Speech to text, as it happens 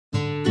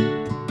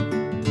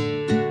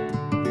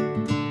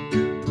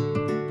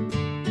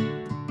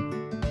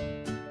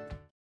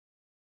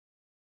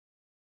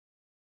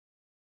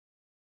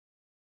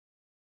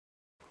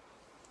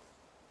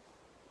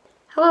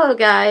Hello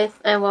guys,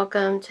 and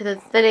welcome to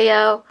this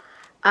video.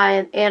 I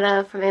am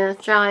Anna from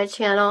Anna's Drawing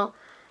Channel,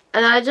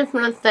 and I just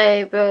want to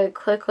say really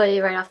quickly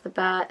right off the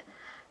bat,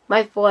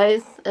 my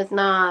voice is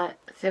not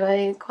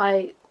feeling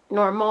quite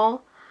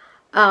normal,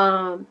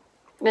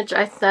 which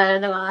I said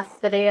in the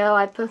last video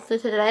I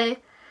posted today.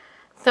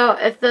 So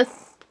if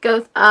this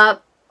goes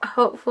up,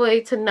 hopefully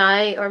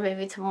tonight or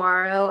maybe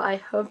tomorrow, I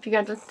hope you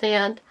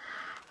understand.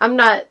 I'm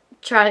not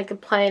trying to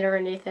complain or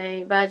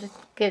anything, but I just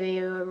give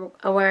you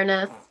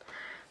awareness.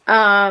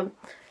 Um,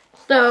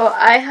 so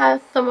I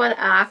had someone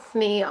ask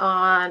me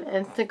on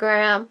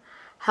Instagram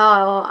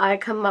how I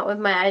come up with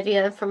my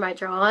ideas for my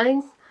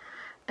drawings.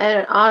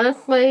 And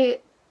honestly,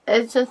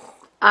 it's just,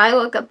 I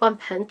look up on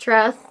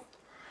Pinterest.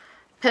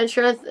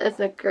 Pinterest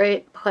is a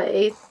great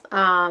place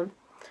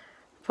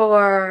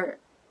for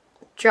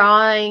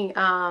drawing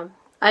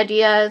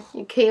ideas.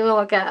 You can even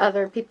look at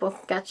other people's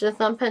sketches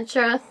on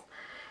Pinterest.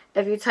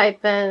 If you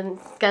type in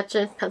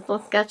sketches, pencil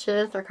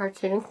sketches, or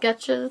cartoon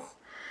sketches,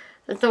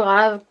 there's a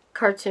lot of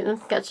cartoon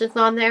sketches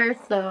on there,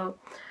 so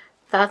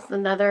that's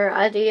another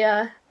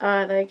idea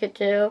that I could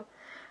do.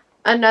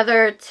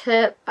 Another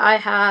tip I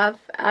have,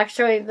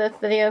 actually this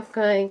video is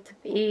going to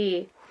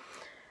be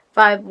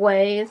five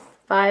ways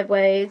of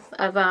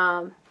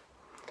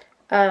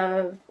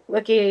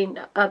looking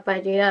up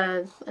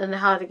ideas and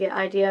how to get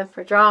ideas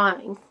for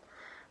drawings.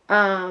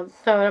 So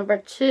number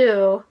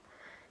 2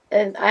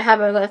 is, I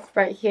have a list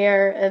right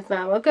here, is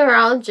look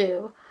around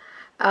you.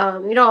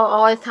 You don't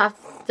always have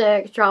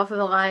to draw for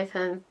the life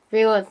and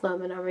realism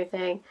and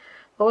everything.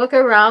 But look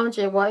around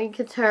you. What you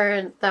can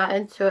turn that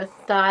into a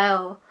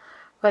style,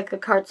 like a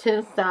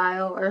cartoon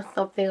style or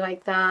something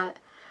like that.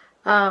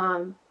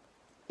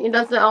 It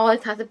doesn't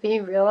always have to be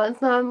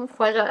realism,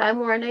 which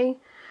I'm learning.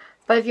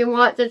 But if you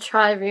want to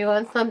try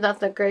realism,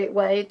 that's a great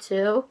way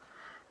too.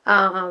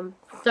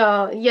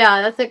 So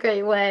yeah, that's a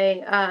great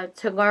way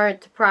to learn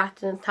to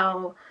practice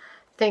how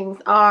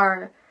things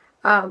are.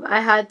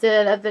 I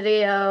did a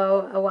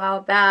video a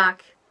while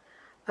back.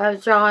 I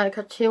was drawing a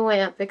cartoon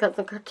lamp because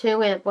the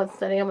cartoon lamp was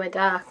sitting on my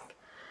desk.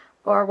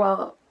 Or,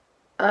 well,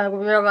 a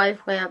real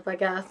life lamp, I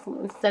guess,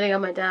 was sitting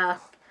on my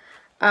desk.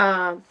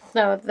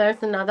 So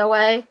there's another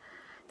way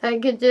that you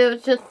can do.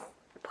 Just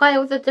play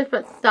with a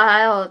different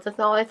style. It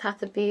doesn't always have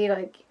to be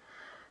like,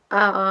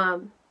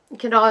 you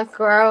can always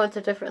grow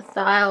into different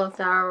styles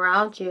that are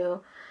around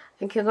you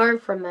and can learn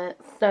from it.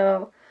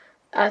 So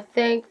I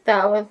think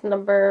that was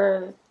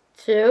number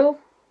 2.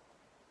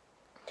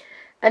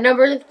 And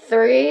number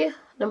three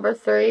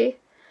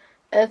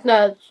is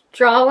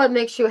draw what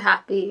makes you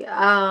happy.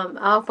 I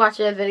was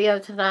watching a video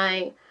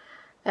tonight,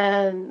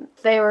 and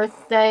they were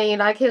saying,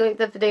 I can't like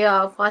the video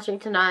I was watching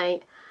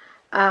tonight.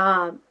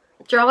 Draw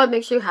what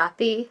makes you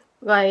happy.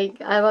 Like,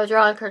 I love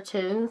drawing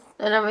cartoons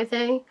and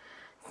everything.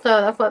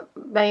 So that's what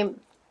my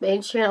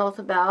main channel is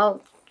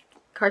about,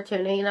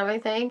 cartooning and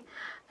everything.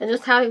 And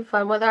just having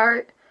fun with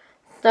art.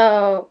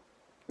 So,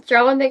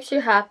 draw what makes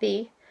you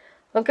happy.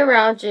 Look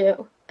around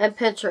you. And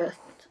Pinterest.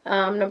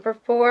 Number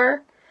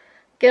 4,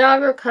 get out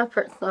of your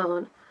comfort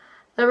zone.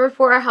 Number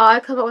 4, how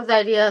I come up with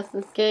ideas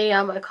is getting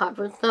out of my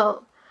comfort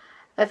zone.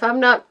 I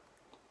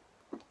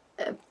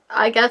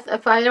guess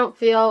if I don't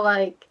feel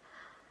like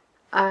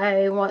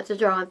I want to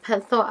draw on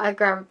pencil, I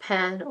grab a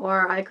pen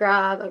or I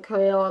grab a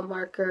Crayola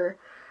marker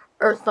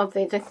or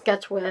something to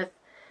sketch with.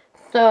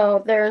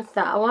 So there's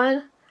that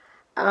one.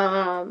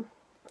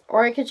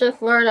 Or you could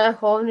just learn a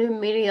whole new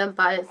medium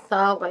by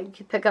itself. Like you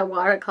can pick up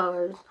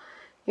watercolors.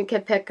 You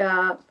can pick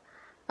up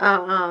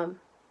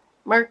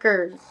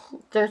markers.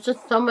 There's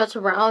just so much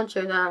around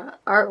you that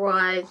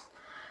art-wise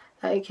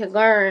that you can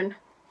learn.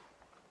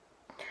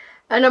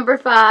 And number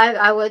 5,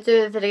 I would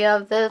do a video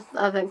of this,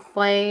 of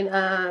explain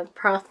a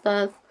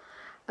process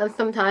of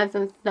sometimes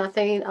if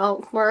nothing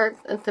else works,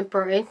 and to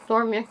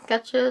brainstorm your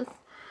sketches.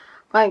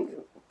 Like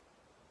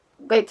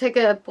take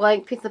a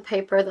blank piece of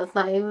paper that's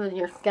not even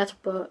your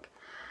sketchbook,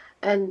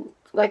 and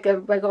like a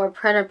regular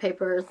printer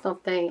paper or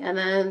something, and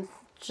then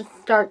just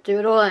start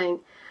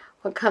doodling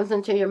what comes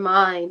into your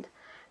mind.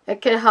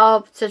 It can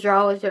help to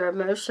draw with your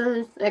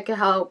emotions. It can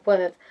help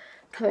with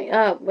coming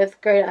up with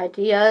great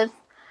ideas.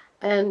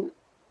 And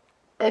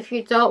if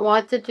you don't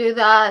want to do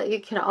that, you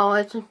can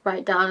always just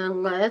write down a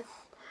list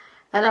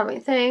and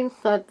everything.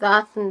 So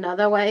that's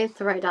another way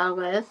to write down a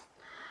list.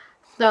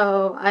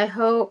 So I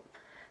hope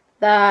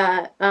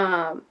that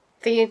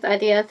these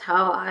ideas,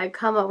 how I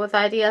come up with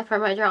ideas for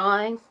my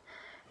drawings,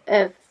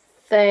 if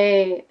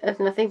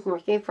nothing's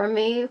working for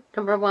me,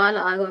 number 1,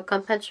 I look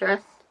on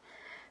Pinterest.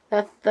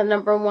 That's the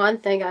number 1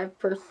 thing I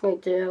personally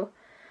do.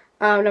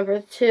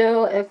 Number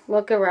 2 is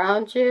look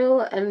around you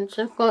and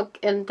just look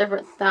in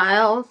different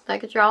styles I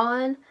could draw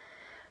in.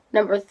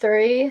 Number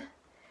 3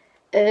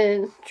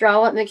 is draw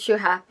what makes you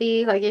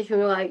happy. Like if you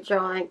like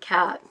drawing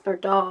cats or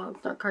dogs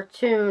or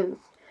cartoons.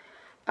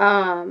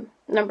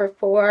 Number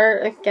 4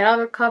 is get out of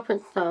your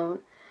comfort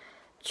zone.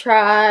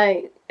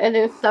 Try a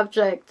new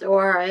subject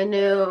or a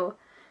new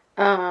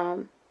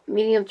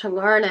medium to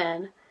learn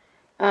in.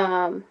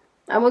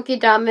 I'm looking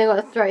down my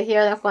list right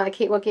here. That's why I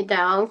keep looking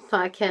down so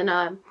I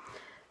can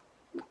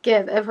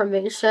give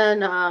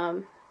information,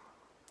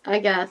 I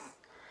guess,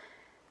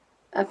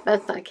 as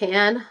best I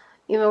can,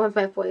 even with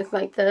my voice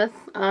like this.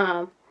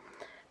 I'm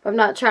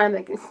not trying to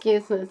make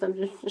excuses, I'm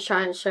just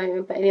trying to show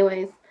you. But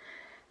anyways,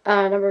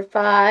 number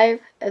 5,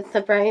 it's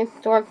the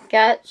brainstorm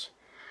sketch.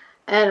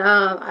 And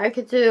I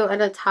could do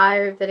an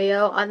entire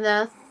video on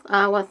this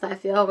once I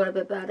feel a little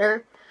bit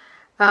better.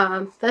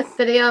 This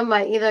video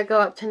might either go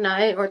up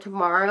tonight or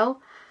tomorrow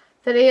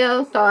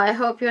video, so I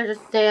hope you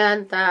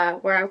understand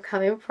that where I'm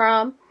coming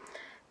from.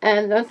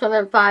 And those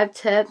are the 5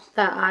 tips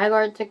that I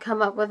learned to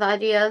come up with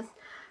ideas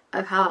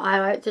of how I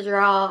like to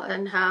draw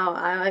and how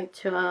I like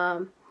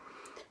to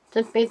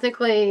just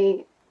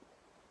basically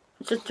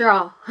just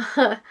draw.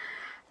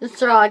 Just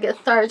draw, get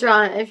started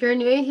drawing. If you're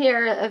new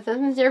here, if this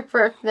is your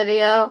first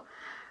video,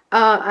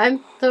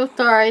 I'm so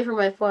sorry for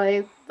my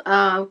voice.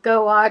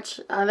 Go watch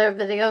other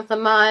videos of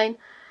mine.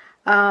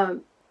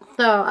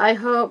 So I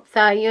hope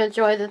that you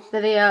enjoy this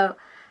video.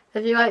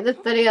 If you like this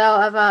video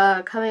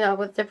of coming up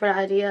with different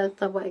ideas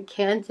of what you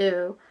can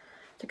do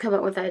to come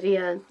up with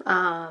ideas,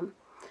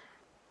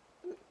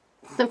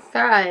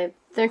 subscribe.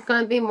 There's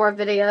going to be more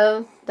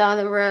videos down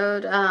the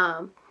road.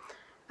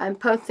 I'm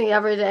posting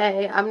every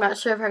day. I'm not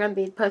sure if I'm going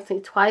to be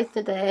posting twice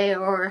a day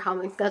or how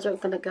my schedule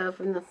is going to go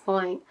from this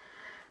point.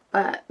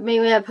 But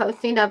mainly I'm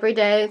posting every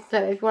day.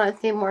 So if you want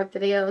to see more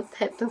videos,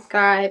 hit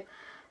subscribe,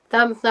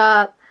 thumbs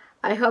up.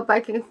 I hope I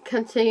can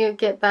continue to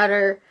get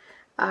better.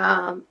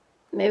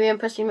 Maybe I'm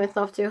pushing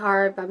myself too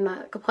hard, but I'm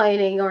not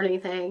complaining or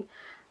anything.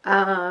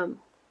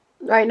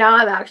 Right now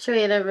I'm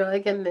actually in a really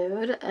good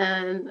mood,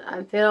 and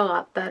I feel a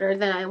lot better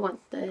than I once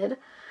did,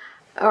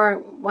 or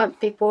once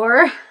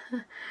before.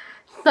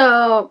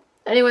 So,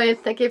 anyways,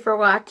 thank you for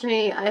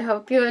watching. I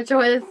hope you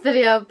enjoy this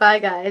video. Bye,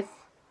 guys.